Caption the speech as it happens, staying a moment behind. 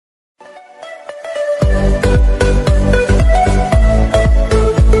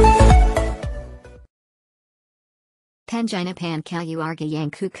Panjina Pan Kaluarga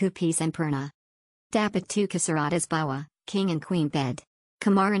Yang Kuku Peace and Purna. Dapat Tu Kasaratas Bawa, King and Queen Bed.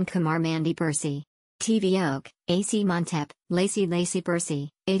 Kamar and Kamar Mandi Bursi. TV Oak, AC Montep, Lacy Bursi,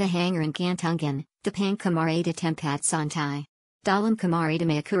 Ada Hanger and Gantungan, Depang Kamar Ada Tempat Santai. Dalam Kamar Ada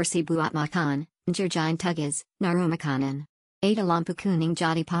Maya Kursi Buat Makan, Njurjain Tugas, Narumakanan. Ada Lampu Kuning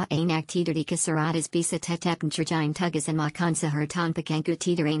Jadi Pa Anak Tider di Kasaratas Bisa Tetep Njurjain Tugas and Makan Sahur Tanpakangu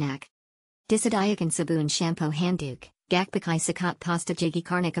Tider Anak. Disadayakan Sabun Shampoo Handuk, Gakpakai Sakat Pasta Jigi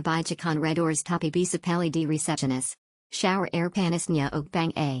Karnak Abijakan RedDoorz Tapi Bisa Peli di Receptionist. Shower Air Panisnya Og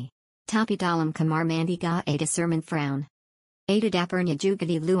Bang A. Tapi Dalam Kamar Mandi Ga Ada Sermon Frown. Ada Dapernya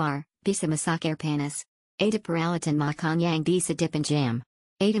Jugadi Luar, Bisa Masak Air Panis. Ada Peralatan Makan Yang Bisa Dip and Jam.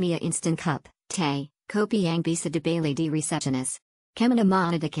 Ada Mia Instant Cup, Tay, Kopi Yang Bisa de Bailey di Receptionist. Kemana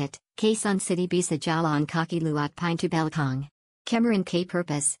Maadadikit, K Suncity Bisa Jalan Kaki Luat Pine to Belkong. Cameron K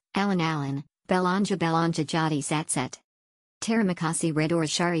Purpose, Alan, Belanja Jadi Satset. Taramakasi RedDoorz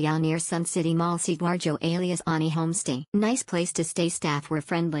Syariah near Suncity Mall Sidoarjo alias Ani Homestay. Nice place to stay, staff were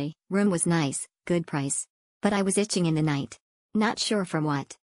friendly, room was nice, good price. But I was itching in the night. Not sure from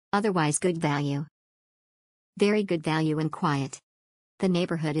what. Otherwise good value. Very good value and quiet. The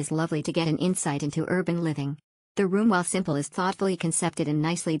neighborhood is lovely to get an insight into urban living. The room, while simple, is thoughtfully concepted and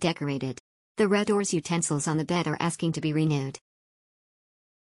nicely decorated. The RedDoorz utensils on the bed are asking to be renewed.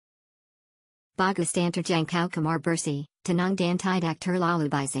 Bagus Danterjangkau Kamar Bursi, Tanang Dan Tidak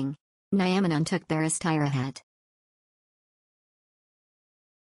Terlalubizing. Nyaman Untuk Beres Tirahat.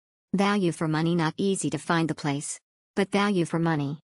 Value for money. Not easy to find the place. But value for money.